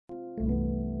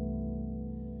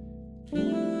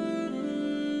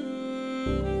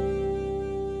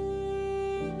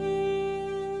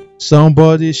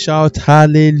Somebody shout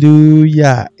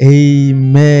hallelujah.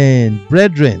 Amen.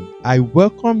 Brethren, I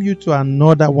welcome you to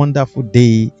another wonderful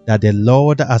day that the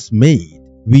Lord has made.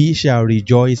 We shall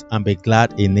rejoice and be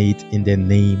glad in it in the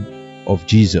name of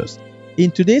Jesus. In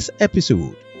today's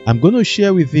episode, I'm going to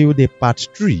share with you the part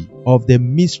 3 of the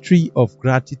mystery of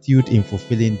gratitude in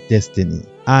fulfilling destiny.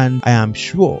 And I am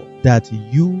sure that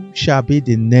you shall be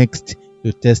the next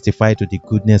to testify to the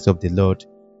goodness of the Lord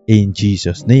in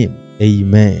Jesus' name.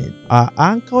 Amen. Our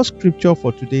anchor scripture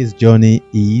for today's journey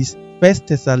is 1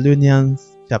 Thessalonians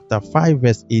chapter 5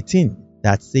 verse 18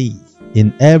 that says,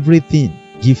 "In everything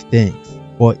give thanks,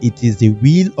 for it is the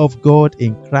will of God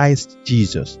in Christ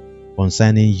Jesus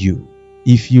concerning you."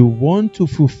 If you want to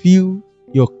fulfill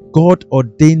your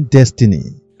God-ordained destiny,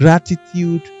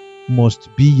 gratitude must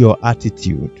be your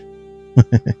attitude.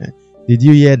 Did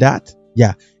you hear that?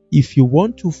 Yeah. If you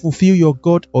want to fulfill your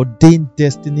God-ordained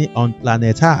destiny on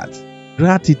planet Earth,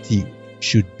 gratitude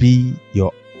should be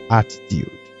your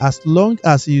attitude. As long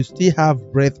as you still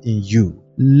have breath in you,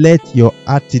 let your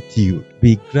attitude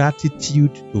be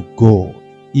gratitude to God.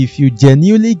 If you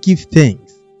genuinely give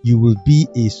thanks, you will be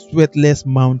a sweatless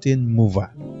mountain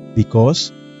mover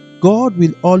because God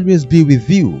will always be with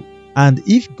you. And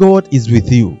if God is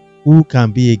with you, who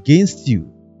can be against you?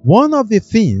 One of the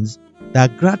things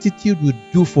that gratitude will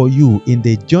do for you in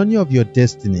the journey of your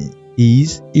destiny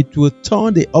is it will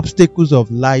turn the obstacles of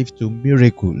life to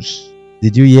miracles.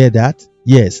 Did you hear that?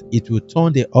 Yes, it will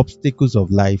turn the obstacles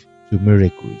of life to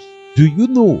miracles. Do you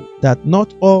know that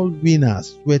not all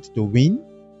winners sweat to win?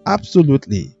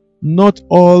 Absolutely. Not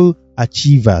all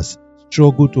achievers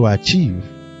struggle to achieve.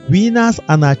 Winners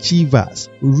and achievers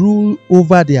rule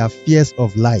over the affairs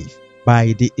of life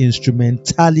by the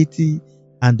instrumentality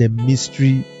and the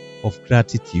mystery of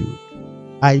gratitude.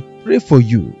 I pray for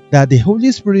you that the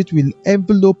Holy Spirit will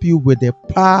envelope you with the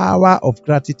power of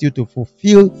gratitude to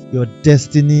fulfill your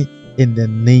destiny in the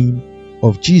name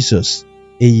of Jesus.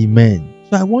 Amen.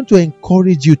 So I want to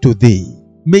encourage you today.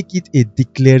 Make it a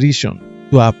declaration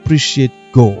to appreciate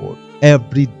God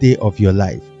every day of your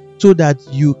life so that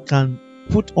you can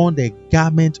put on the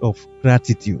garment of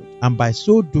gratitude. And by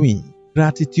so doing,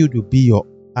 gratitude will be your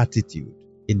attitude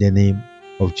in the name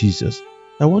of Jesus.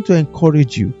 I want to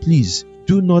encourage you, please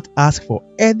do not ask for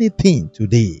anything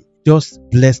today. Just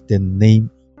bless the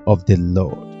name of the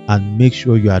Lord and make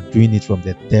sure you are doing it from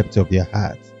the depth of your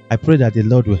heart. I pray that the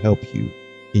Lord will help you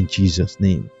in Jesus'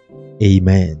 name.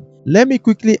 Amen. Let me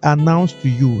quickly announce to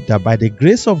you that by the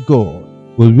grace of God,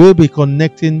 we will be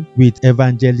connecting with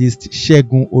Evangelist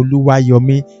Segun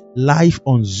Oluwayomi live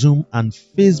on Zoom and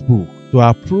Facebook to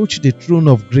approach the throne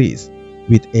of grace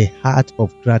with a heart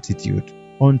of gratitude.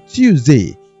 On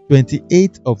Tuesday,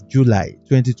 28th of July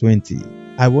 2020,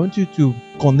 I want you to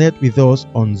connect with us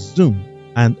on Zoom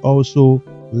and also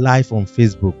live on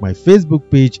Facebook. My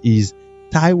Facebook page is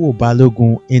Taiwo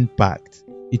Balogun Impact.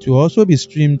 It will also be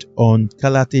streamed on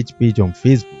Kalatage page on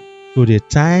Facebook. So the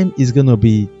time is going to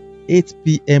be 8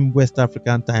 p.m. West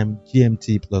African time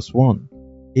GMT +1.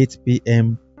 8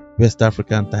 p.m. West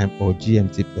African time or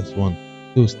GMT +1.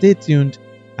 So stay tuned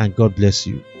and God bless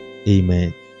you.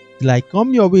 Amen. Till I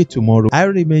come your way tomorrow, I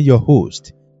remain your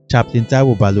host, Chaplain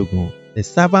Taiwo Balogun, the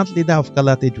servant leader of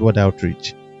Kalatage World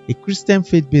Outreach, a Christian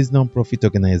faith-based non-profit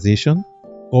organization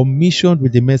commissioned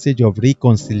with the message of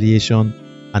reconciliation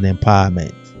and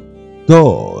empowerment.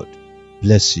 God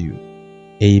bless you.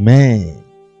 Amen.